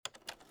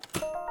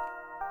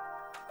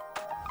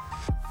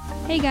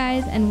Hey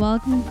guys, and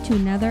welcome to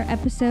another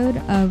episode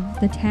of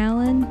The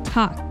Talon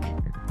Talk.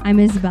 I'm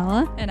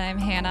Isabella, And I'm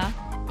Hannah.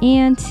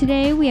 and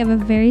today we have a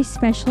very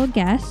special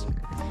guest.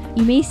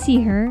 You may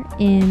see her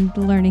in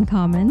the Learning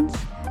Commons.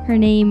 Her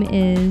name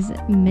is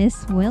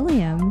Miss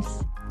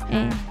Williams.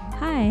 Hey,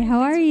 hi, how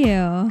are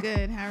you?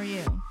 Good. How are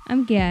you?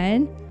 I'm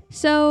good.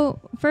 So,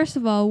 first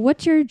of all,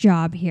 what's your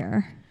job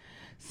here?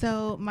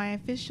 So my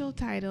official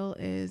title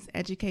is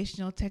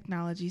Educational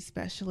Technology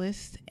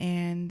Specialist,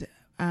 and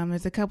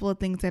there's a couple of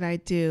things that I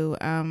do.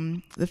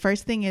 The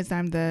first thing is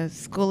I'm the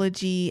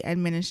Schoology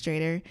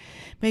administrator,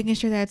 making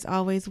sure that's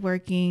always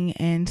working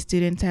and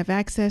students have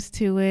access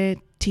to it.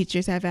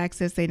 Teachers have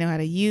access. They know how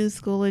to use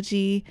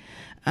Schoology,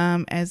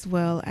 as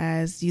well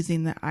as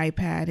using the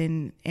iPad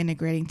and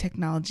integrating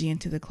technology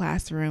into the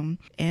classroom.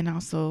 And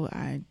also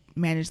I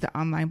manage the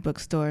online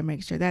bookstore,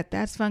 make sure that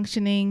that's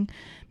functioning,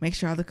 make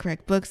sure all the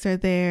correct books are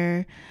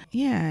there.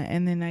 Yeah,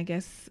 and then I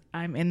guess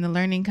I'm in the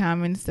Learning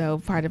Commons, so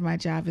part of my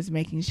job is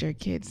making sure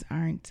kids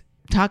aren't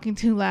talking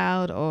too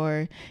loud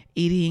or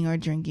eating or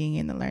drinking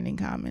in the Learning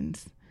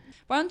Commons.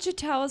 Why don't you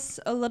tell us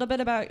a little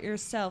bit about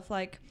yourself?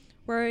 Like,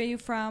 where are you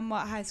from?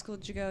 What high school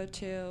did you go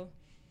to?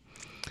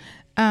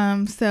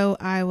 So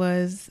I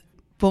was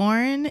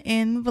born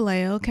in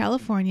Vallejo,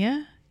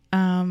 California.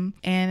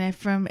 And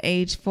from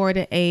age 4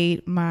 to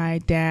 8, my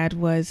dad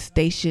was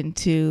stationed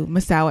to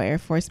Misawa Air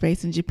Force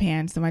Base in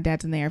Japan. So my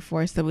dad's in the Air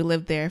Force. So we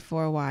lived there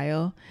for a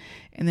while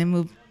and then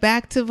moved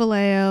back to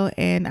Vallejo.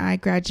 And I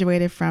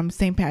graduated from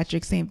St.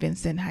 Patrick, St.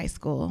 Vincent High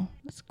School.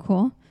 That's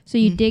cool. So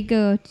you did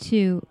go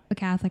to a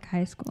Catholic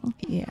high school.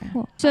 Yeah.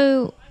 Cool.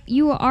 So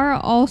you are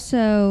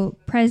also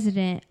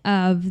president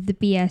of the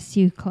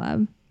BSU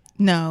club.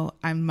 No,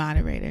 I'm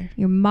moderator.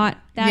 You're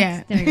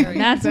Yeah. There you go.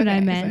 That's what I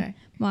Okay, meant. sorry.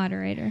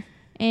 Moderator.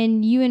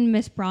 And you and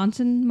Miss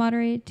Bronson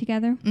moderate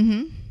together?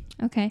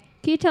 Mm-hmm. Okay.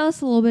 Can you tell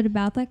us a little bit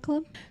about that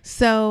club?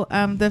 So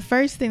the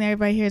first thing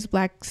everybody hears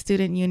Black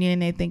Student Union,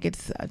 and they think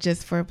it's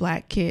just for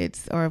Black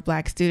kids or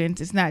Black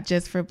students. It's not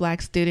just for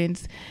Black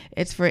students.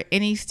 It's for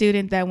any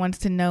student that wants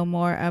to know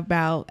more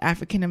about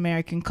African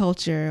American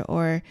culture,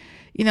 or,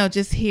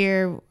 just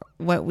hear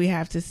what we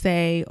have to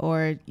say,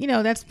 or,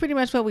 that's pretty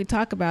much what we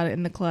talk about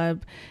in the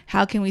club.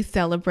 How can we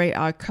celebrate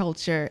our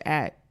culture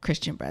at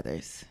Christian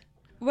Brothers?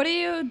 What do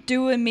you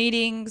do in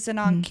meetings and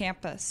on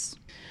campus?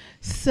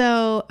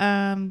 So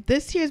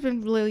this year's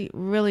been really,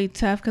 really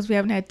tough because we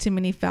haven't had too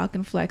many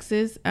Falcon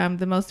Flexes.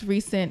 The most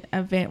recent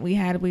event we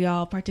had, we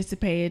all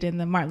participated in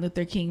the Martin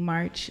Luther King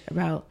March,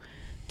 about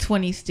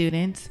 20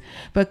 students.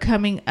 But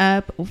coming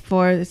up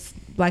for this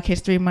Black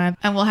History Month,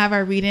 and we'll have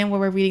our read-in where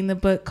we're reading the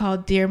book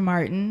called Dear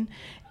Martin.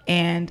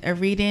 And a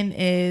read-in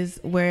is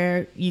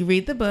where you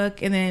read the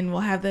book, and then we'll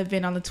have the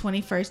event on the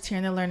 21st here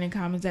in the Learning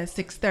Commons at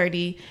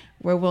 6:30,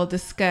 where we'll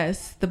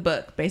discuss the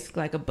book,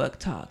 basically like a book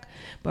talk.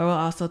 But we'll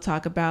also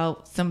talk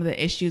about some of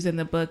the issues in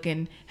the book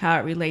and how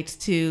it relates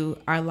to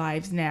our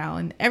lives now.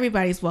 And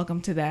everybody's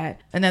welcome to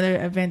that.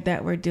 Another event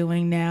that we're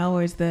doing now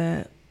is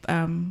the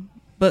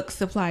book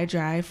supply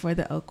drive for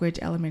the Oak Ridge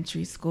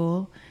Elementary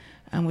School,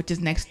 which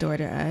is next door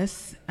to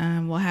us.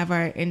 We'll have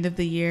our end of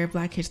the year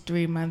Black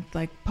History Month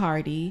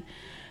party.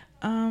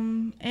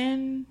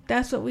 And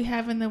that's what we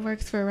have in the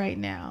works for right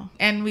now.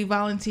 And we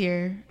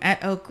volunteer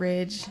at Oak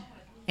Ridge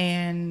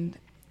and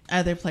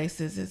other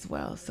places as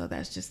well. So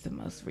that's just the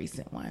most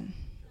recent one.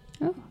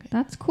 Oh,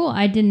 that's cool.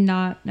 I did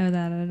not know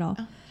that at all.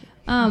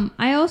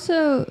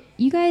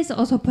 You guys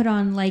also put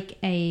on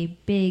a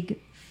big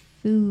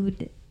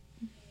food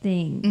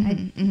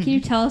thing. Can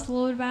you tell us a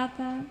little bit about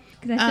that?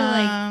 Because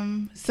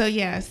I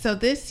feel So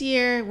this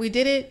year we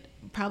did it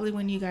probably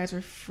when you guys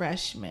were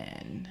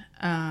freshmen,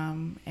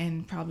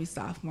 and probably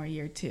sophomore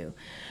year too.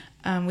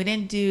 We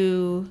didn't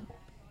do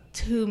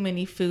too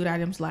many food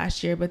items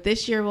last year, but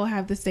this year we'll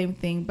have the same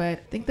thing. But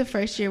I think the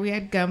first year we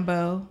had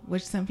gumbo,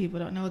 which some people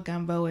don't know what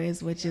gumbo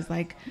is, which is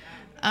I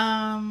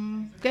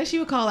guess you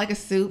would call a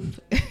soup.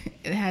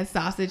 It has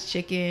sausage,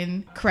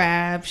 chicken,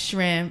 crab,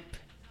 shrimp,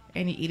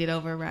 and you eat it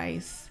over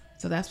rice.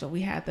 So that's what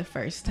we had the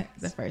first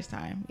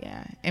time.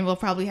 Yeah. And we'll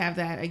probably have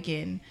that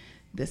again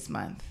this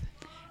month.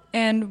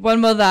 And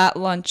when will that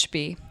lunch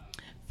be?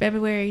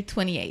 February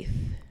 28th.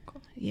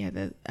 Cool. Yeah,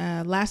 the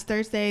last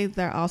Thursday,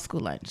 they're all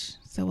school lunch.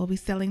 So we'll be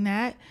selling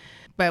that.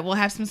 But we'll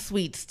have some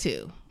sweets,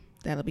 too.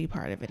 That'll be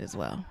part of it as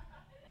well.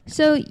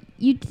 So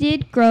you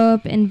did grow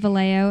up in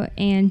Vallejo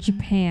and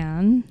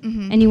Japan,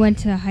 and you went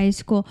to high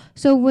school.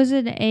 So was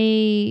it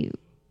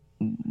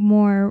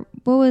what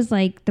was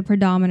the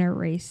predominant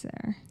race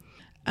there?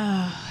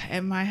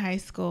 At my high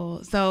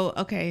school. So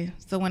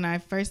when I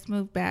first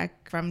moved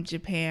back from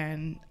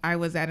Japan, I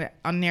was on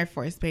an Air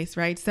Force base,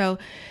 right? So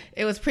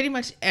it was pretty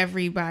much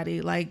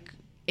everybody,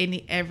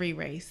 every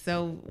race.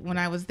 So when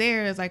I was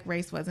there, it was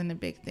race wasn't a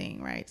big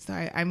thing, right? So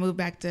I moved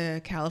back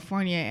to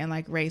California,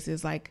 and race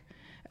is a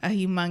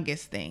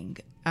humongous thing.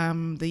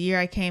 The year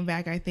I came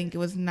back, I think it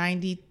was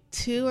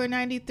 92 or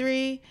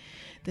 93.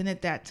 Then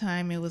at that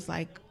time, it was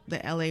the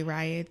LA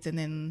riots, and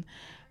then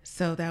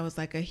So that was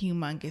like a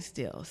humongous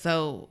deal.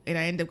 So, and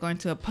I ended up going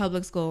to a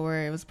public school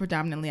where it was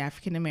predominantly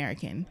African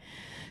American.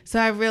 So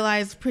I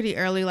realized pretty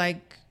early,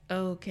 like,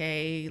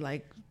 okay,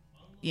 like,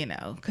 you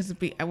know, because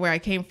where I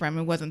came from,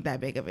 it wasn't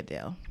that big of a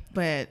deal.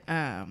 But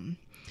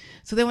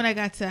so then when I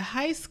got to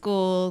high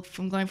school,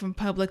 from going from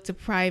public to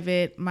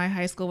private, my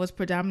high school was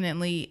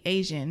predominantly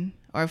Asian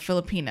or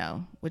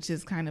Filipino, which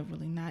is kind of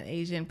really not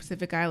Asian,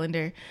 Pacific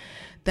Islander.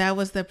 That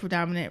was the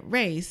predominant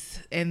race.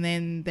 And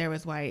then there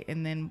was white,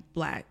 and then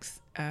blacks.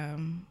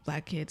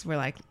 Black kids were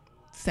like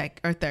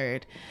or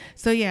third.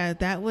 So yeah,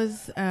 that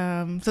was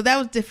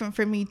different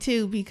for me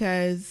too,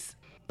 because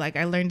like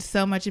I learned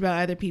so much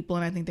about other people,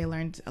 and I think they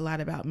learned a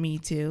lot about me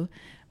too.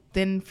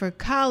 Then for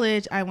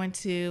college, I went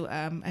to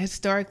a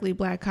historically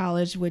black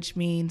college, which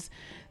means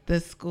the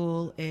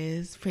school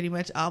is pretty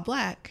much all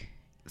black.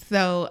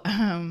 So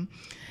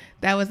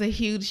that was a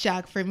huge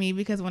shock for me,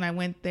 because when I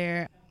went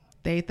there,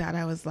 they thought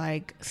I was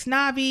like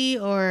snobby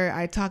or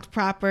I talked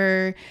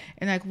proper,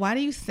 and like, why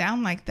do you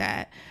sound like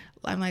that?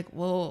 I'm like,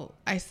 well,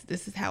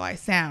 this is how I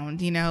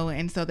sound, you know?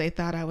 And so they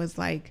thought I was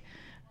like,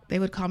 they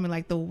would call me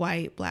like the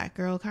white black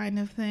girl kind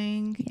of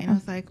thing. Yeah. And I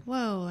was like,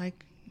 whoa,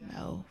 like,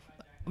 no.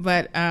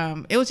 But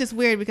it was just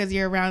weird, because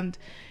you're around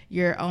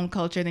your own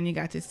culture, then you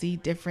got to see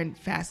different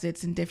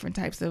facets and different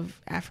types of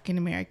African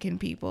American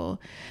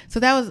people. So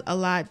that was a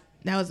lot.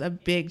 That was a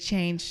big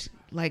change,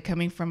 like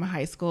coming from a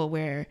high school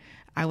where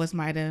I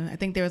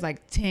think there was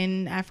like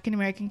 10 African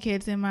American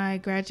kids in my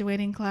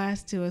graduating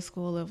class, to a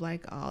school of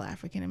like all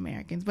African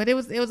Americans. But it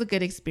was a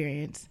good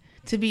experience.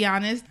 To be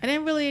honest,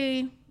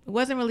 it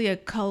wasn't really a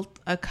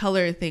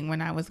color thing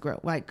when I was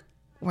like,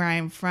 where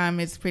I'm from,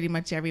 it's pretty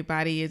much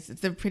everybody.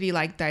 It's a pretty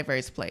like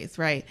diverse place,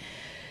 right?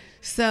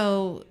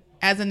 So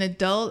as an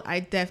adult, I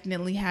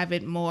definitely have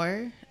it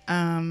more.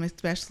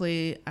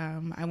 Especially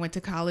I went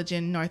to college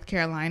in North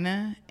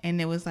Carolina,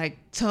 and it was like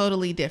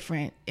totally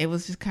different. It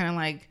was just kind of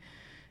like,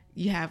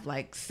 you have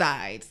like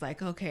sides,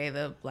 like, okay,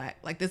 the black,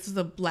 like this was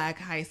a black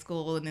high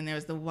school, and then there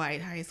was the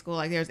white high school.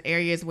 Like there's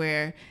areas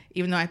where,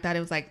 even though I thought it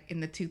was like in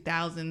the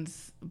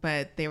 2000s,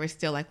 but they were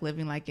still like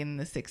living like in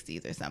the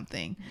 60s or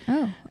something.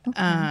 Oh,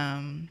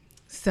 okay.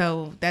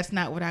 So that's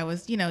not what I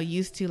was,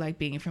 used to, like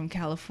being from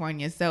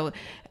California. So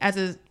as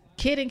a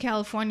kid in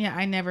California,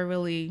 I never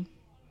really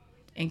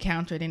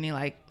encountered any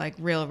like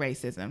real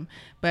racism,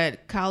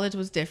 but college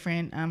was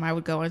different. I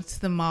would go into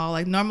the mall,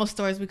 like normal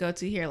stores we go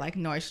to here, like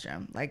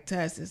Nordstrom. Like to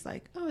us, it's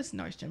like, oh, it's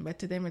Nordstrom, but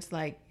to them, it's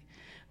like,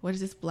 what is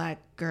this black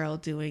girl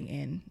doing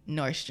in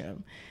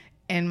Nordstrom?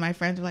 And my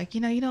friends were like,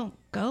 you don't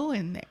go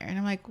in there. And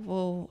I'm like,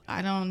 well,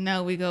 I don't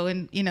know. We go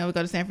in, we go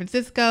to San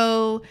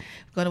Francisco,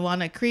 we go to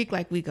Walnut Creek,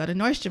 like we go to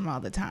Nordstrom all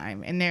the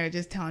time. And they're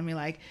just telling me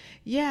like,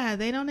 yeah,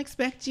 they don't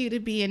expect you to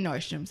be in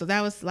Nordstrom. So that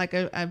was like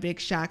a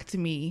big shock to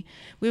me.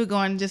 We would go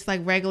on just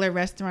like regular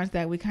restaurants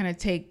that we kind of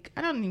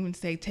I don't even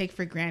say take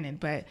for granted,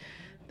 but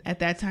at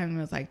that time it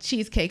was like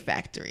Cheesecake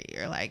Factory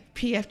or like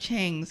P.F.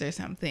 Chang's or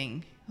something.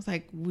 It was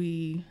like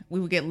we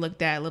would get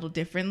looked at a little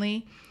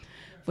differently,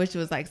 which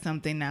was like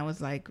something that was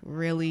like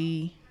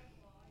really,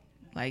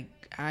 like,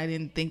 I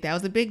didn't think that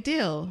was a big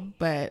deal.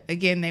 But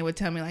again, they would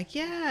tell me like,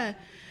 yeah.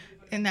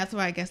 And that's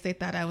why I guess they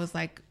thought I was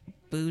like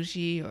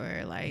bougie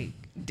or like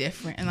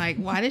different. And like,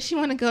 why does she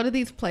want to go to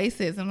these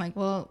places? I'm like,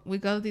 well, we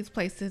go to these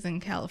places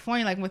in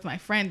California. Like with my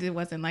friends, it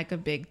wasn't like a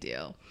big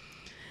deal.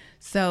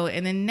 So,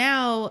 and then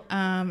now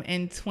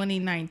in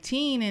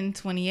 2019 and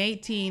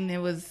 2018,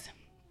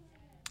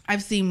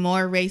 I've seen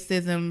more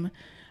racism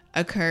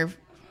occur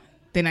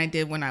than I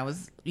did when I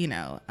was,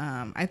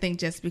 I think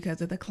just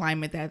because of the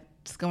climate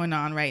that's going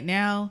on right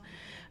now,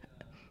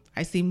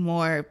 I see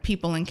more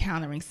people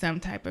encountering some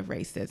type of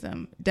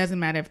racism. Doesn't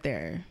matter if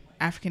they're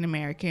African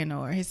American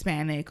or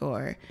Hispanic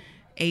or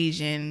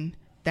Asian.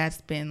 That's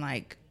been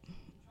like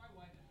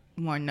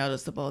more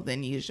noticeable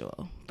than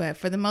usual. But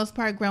for the most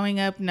part, growing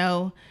up,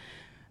 no,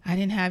 I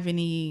didn't have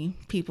any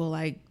people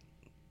like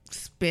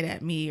spit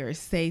at me or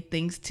say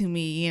things to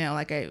me,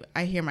 like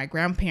I hear my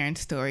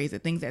grandparents' stories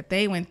of things that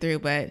they went through,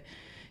 but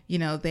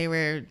they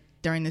were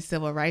during the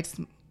civil rights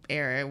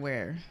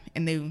era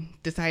and they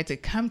decided to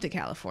come to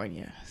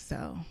California.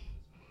 So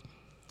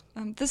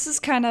this is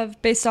kind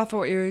of based off of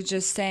what you were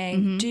just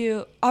saying.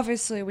 Mm-hmm.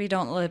 Obviously we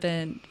don't live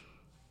in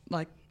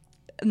like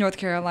North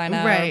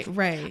Carolina,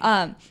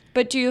 right.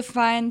 But do you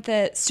find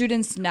that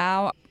students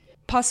now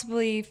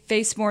possibly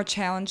face more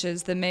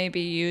challenges than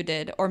maybe you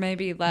did, or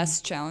maybe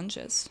less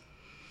challenges?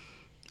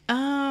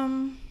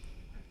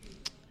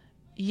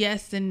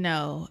 Yes and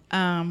no.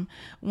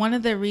 One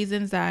of the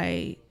reasons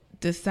I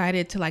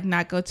decided to like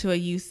not go to a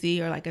UC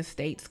or like a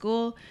state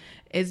school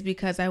is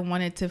because I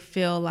wanted to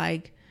feel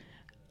like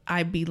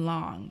I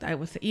belonged. I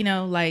was,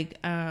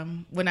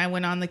 when I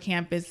went on the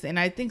campus, and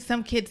I think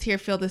some kids here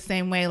feel the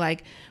same way,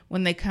 like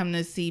when they come to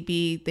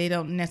CB, they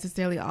don't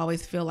necessarily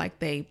always feel like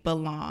they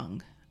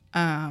belong.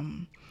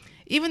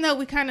 Even though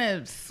we kind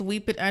of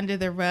sweep it under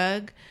the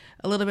rug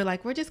a little bit,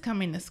 like we're just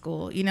coming to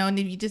school, and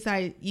if you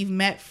decide you've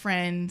met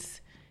friends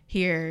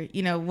here,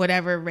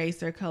 whatever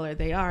race or color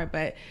they are,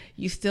 but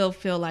you still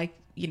feel like,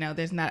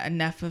 there's not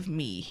enough of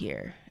me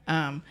here.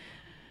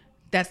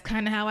 that's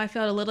kind of how I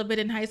felt a little bit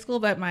in high school.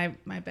 But my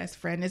best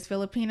friend is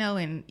Filipino,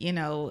 and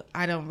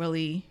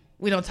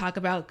we don't talk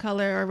about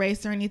color or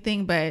race or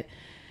anything, but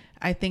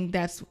I think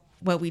that's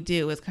what we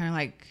do. It's kind of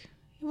like,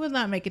 we'll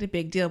not make it a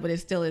big deal, but it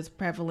still is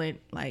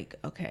prevalent. Like,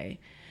 okay.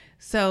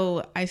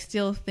 So I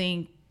still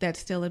think that's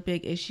still a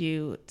big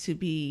issue to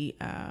be,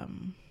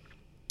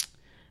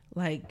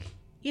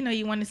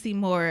 you want to see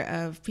more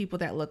of people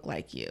that look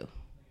like you.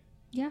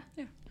 Yeah.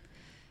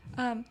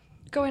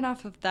 Going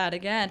off of that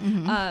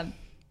again,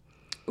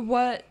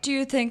 what do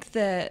you think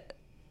that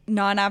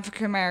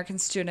non-African American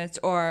students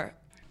or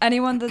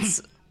anyone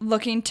that's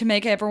looking to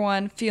make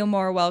everyone feel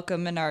more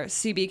welcome in our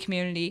CB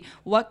community,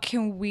 what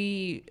can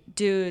we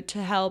do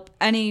to help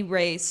any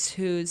race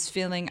who's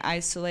feeling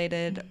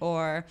isolated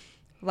or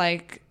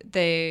like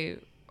they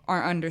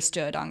aren't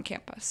understood on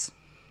campus?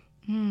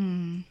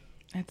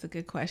 That's a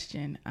good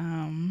question.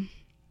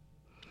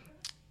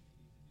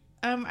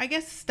 I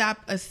guess stop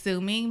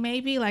assuming,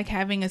 maybe, like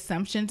having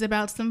assumptions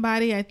about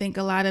somebody. I think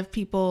a lot of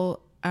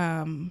people,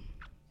 some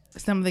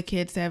of the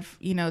kids have,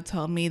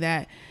 told me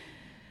that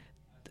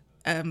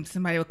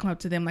somebody will come up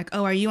to them like,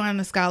 oh, are you on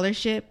a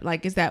scholarship?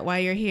 Like, is that why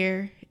you're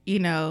here?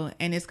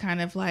 And it's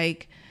kind of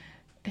like,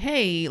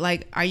 hey,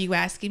 like, are you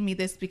asking me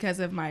this because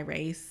of my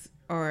race?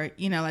 Or,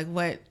 like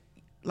what,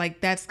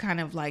 like, that's kind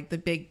of like the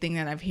big thing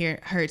that I've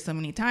heard so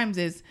many times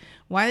is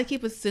why they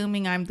keep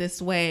assuming I'm this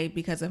way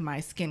because of my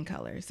skin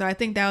color. So I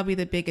think that would be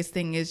the biggest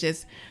thing, is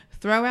just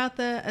throw out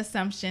the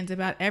assumptions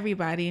about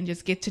everybody and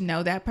just get to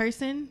know that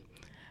person.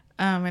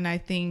 And I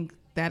think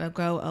that'll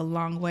go a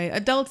long way.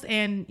 Adults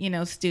and,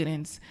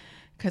 students.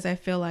 Because I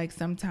feel like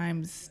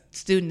sometimes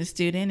student to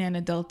student and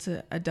adult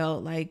to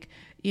adult, like,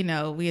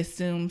 we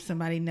assume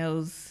somebody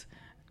knows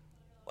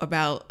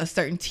about a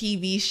certain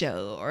TV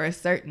show or a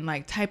certain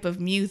like type of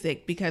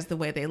music because the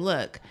way they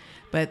look,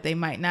 but they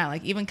might not.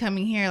 Like, even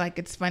coming here, like,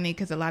 it's funny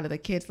because a lot of the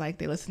kids, like,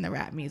 they listen to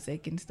rap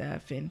music and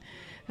stuff, and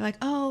they're like,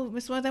 oh,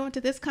 Miss Wells, I went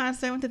to this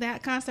concert, I went to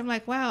that concert. I'm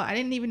like, wow, I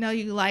didn't even know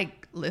you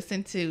like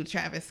listen to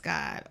Travis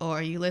Scott,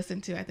 or you listen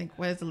to, I think,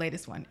 what is the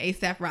latest one,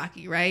 A$AP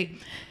Rocky, right?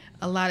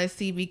 A lot of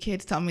CB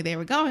kids told me they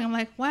were going. I'm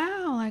like,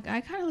 wow, like,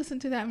 I kind of listen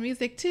to that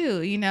music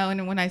too,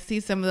 and when I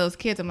see some of those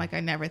kids, I'm like, I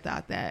never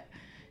thought that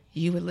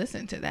you would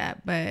listen to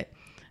that. But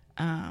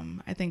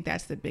I think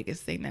that's the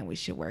biggest thing that we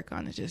should work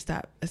on, is just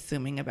stop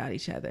assuming about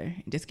each other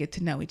and just get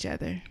to know each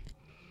other.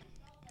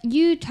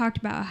 You talked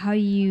about how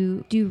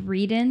you do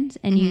read-ins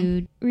and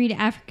you read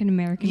African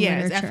American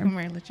literature. Yes, African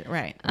American literature,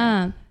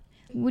 right.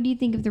 What do you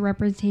think of the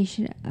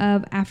representation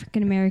of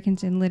African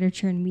Americans in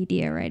literature and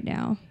media right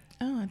now?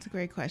 Oh, that's a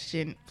great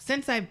question.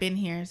 Since I've been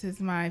here, since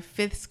my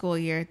 5th school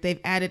year, they've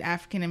added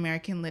African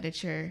American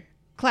literature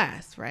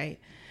class, right?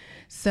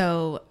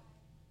 So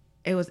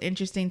it was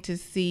interesting to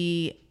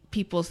see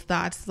people's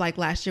thoughts. Like,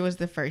 last year was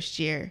the first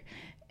year,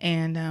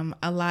 and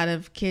a lot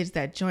of kids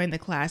that joined the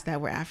class that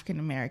were African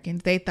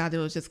Americans, they thought it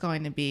was just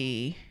going to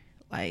be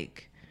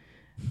like,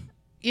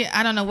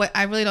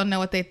 I really don't know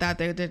what they thought.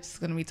 They're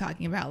just going to be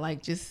talking about,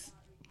 like, just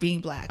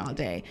being black all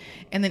day.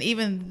 And then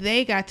even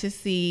they got to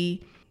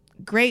see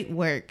great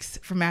works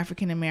from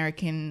African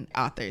American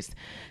authors.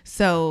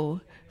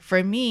 So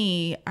for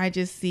me, I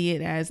just see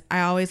it as,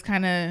 I always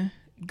kind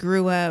of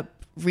grew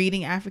up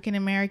reading African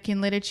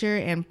American literature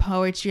and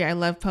poetry. I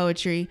love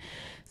poetry.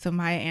 So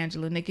Maya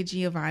Angelou, Nikki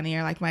Giovanni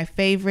are like my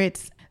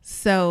favorites.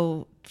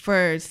 So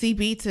for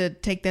CB to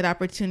take that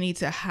opportunity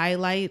to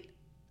highlight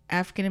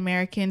African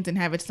Americans and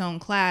have its own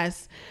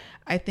class,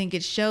 I think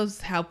it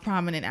shows how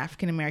prominent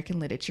African American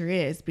literature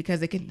is,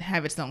 because it can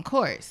have its own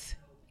course.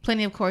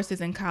 Plenty of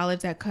courses in college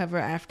that cover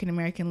African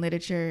American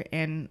literature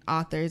and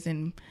authors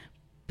and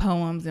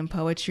poems and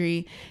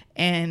poetry.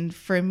 And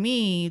for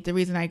me, the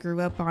reason I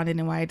grew up on it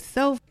and why it's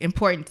so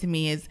important to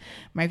me is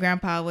my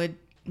grandpa would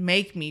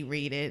make me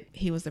read it.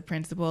 He was the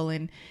principal,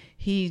 and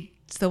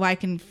so I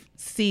can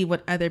see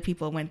what other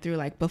people went through,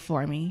 like,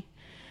 before me.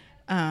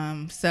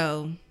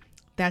 So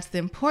that's the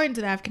importance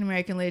of African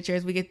American literature,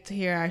 is we get to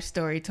hear our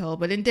story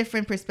told, but in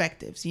different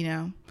perspectives,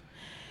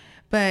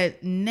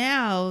 But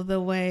now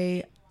the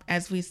way,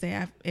 as we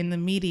say in the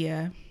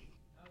media,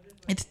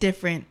 it's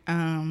different.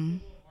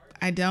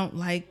 I don't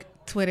like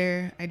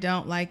Twitter. I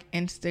don't like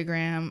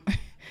Instagram,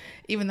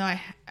 even though I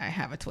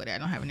have a Twitter. I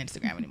don't have an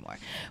Instagram anymore.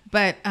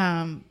 But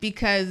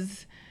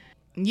because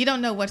you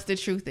don't know what's the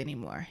truth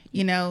anymore,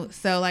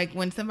 So, like,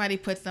 when somebody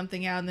puts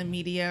something out in the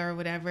media or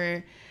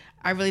whatever,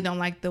 I really don't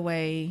like the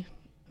way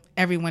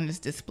everyone is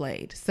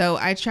displayed. So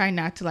I try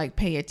not to, like,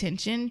 pay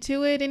attention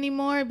to it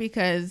anymore,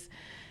 because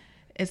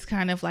it's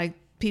kind of like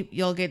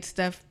you'll get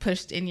stuff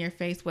pushed in your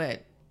face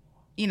what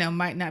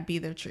might not be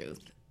the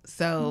truth.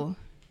 So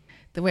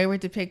the way we're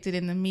depicted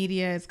in the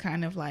media is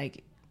kind of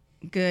like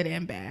good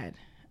and bad.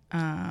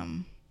 I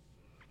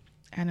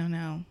don't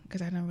know,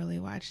 because I don't really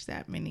watch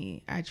that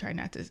many. I try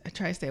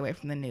to stay away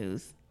from the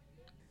news.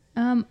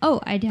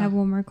 I do have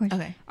one more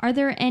question. Okay. Are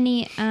there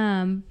any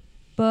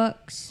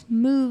books,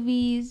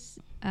 movies,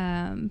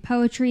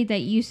 poetry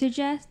that you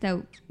suggest that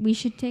we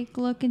should take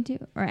a look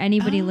into, or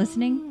anybody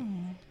listening?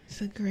 It's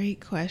a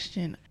great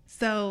question.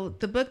 So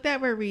the book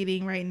that we're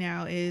reading right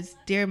now is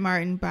Dear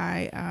Martin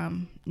by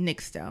Nick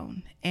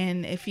Stone.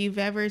 And if you've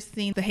ever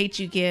seen The Hate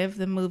You Give,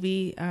 the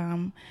movie,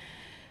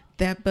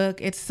 that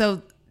book, it's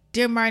so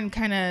Dear Martin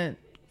kind of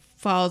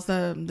follows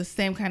the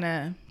same kind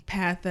of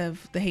path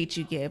of The Hate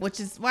You Give, which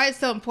is why it's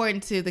so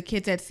important to the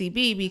kids at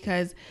CB,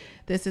 because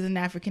this is an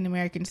African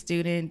American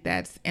student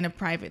that's in a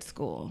private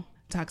school.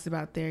 Talks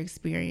about their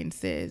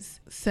experiences.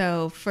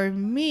 So for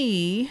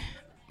me,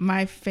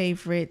 my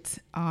favorite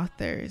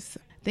authors,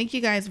 I think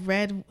you guys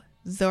read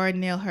Zora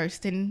Neale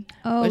Hurston.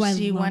 Oh, I love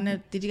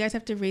it. Did you guys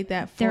have to read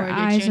that for Their your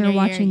eyes junior are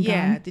watching year?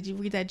 Yeah. God. Did you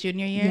read that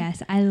junior year?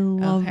 Yes, I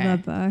love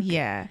the book.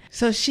 Yeah.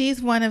 So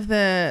she's one of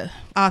the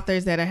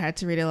authors that I had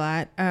to read a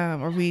lot,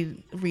 or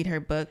read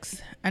her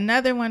books.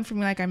 Another one for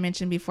me, like I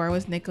mentioned before,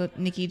 was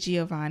Nikki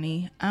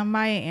Giovanni.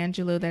 Maya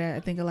Angelou, that I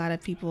think a lot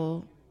of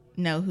people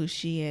know who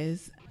she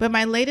is. But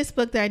my latest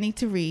book that I need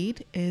to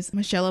read is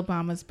Michelle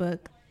Obama's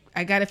book.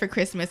 I got it for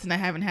Christmas and I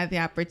haven't had the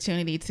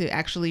opportunity to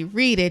actually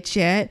read it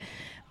yet.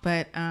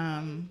 But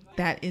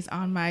that is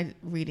on my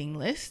reading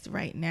list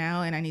right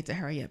now, and I need to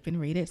hurry up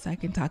and read it so I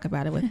can talk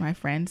about it with my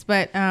friends.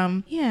 But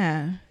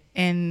yeah,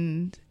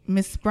 and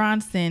Miss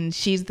Bronson,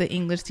 she's the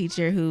English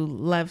teacher who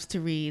loves to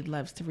read.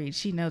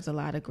 She knows a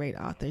lot of great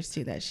authors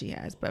too that she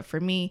has. But for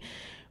me,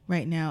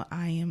 right now,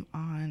 I am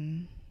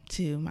on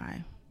to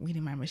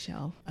reading my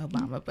Michelle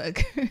Obama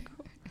book.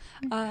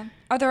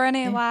 Are there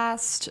any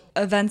last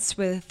events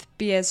with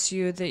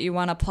BSU that you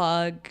want to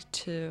plug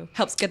to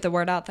help get the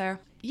word out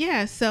there?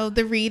 Yeah, so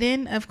the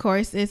reading, of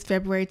course, is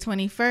February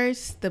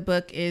 21st. The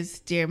book is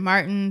Dear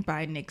Martin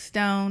by Nick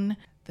Stone.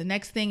 The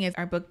next thing is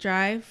our book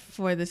drive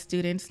for the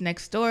students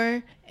next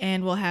door.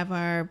 And we'll have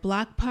our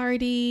block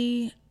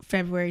party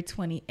February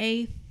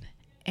 28th.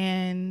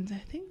 And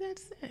I think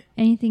that's it.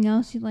 Anything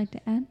else you'd like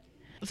to add?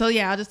 So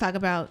yeah, I'll just talk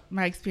about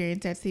my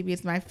experience at CB.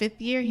 It's my 5th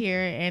year here,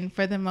 and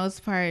for the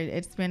most part,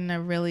 it's been a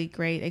really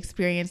great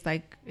experience.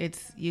 Like,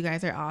 you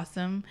guys are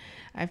awesome.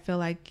 I feel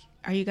like,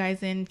 are you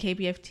guys in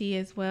KBFT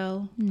as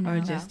well,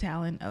 or just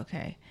Talent?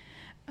 Okay,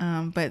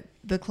 but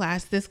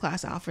this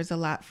class offers a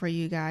lot for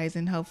you guys,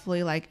 and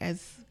hopefully, like,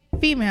 as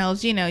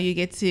females, you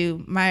get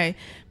to, my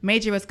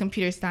major was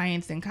computer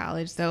science in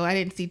college, so I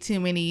didn't see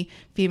too many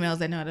females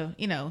that know how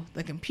to,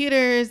 the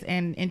computers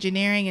and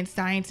engineering and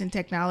science and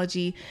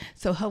technology.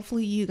 So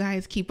hopefully you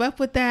guys keep up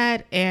with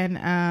that.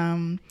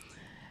 And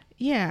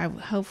yeah,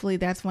 hopefully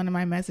that's one of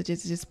my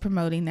messages, just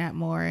promoting that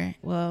more.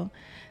 Well,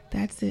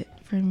 that's it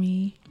for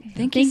me.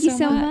 Thank you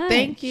so much.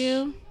 Thank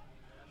you.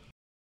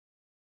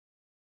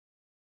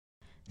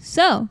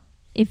 So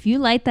if you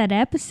liked that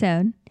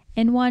episode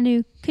and want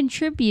to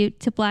contribute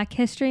to Black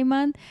History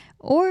Month,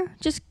 or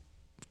just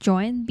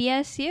join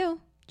BSU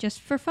just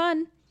for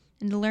fun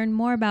and to learn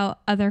more about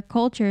other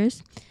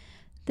cultures,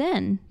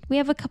 then we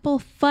have a couple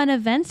fun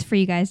events for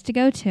you guys to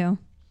go to.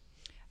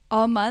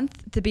 All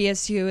month, the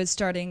BSU is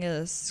starting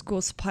a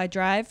school supply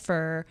drive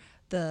for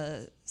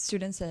the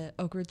students at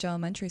Oak Ridge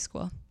Elementary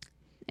School.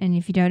 And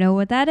if you don't know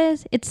what that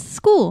is, it's the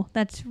school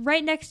that's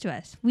right next to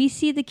us. We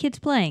see the kids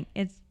playing.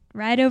 It's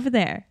right over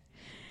there.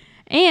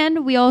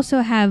 And we also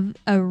have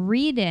a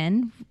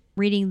reading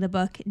the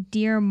book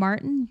Dear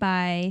Martin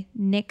by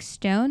Nick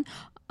Stone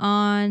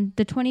on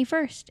the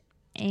 21st.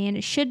 And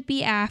it should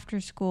be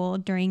after school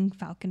during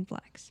Falcon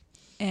Flex.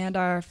 And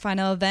our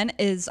final event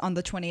is on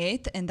the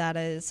 28th, and that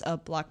is a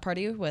block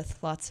party with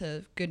lots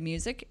of good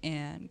music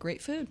and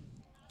great food.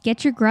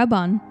 Get your grub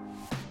on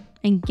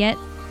and get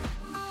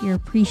your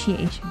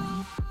appreciation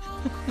on.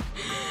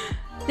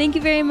 Thank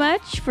you very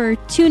much for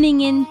tuning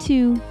in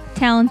to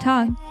Talent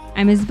Talk.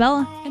 I'm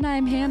Isabella. And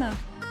I'm Hannah.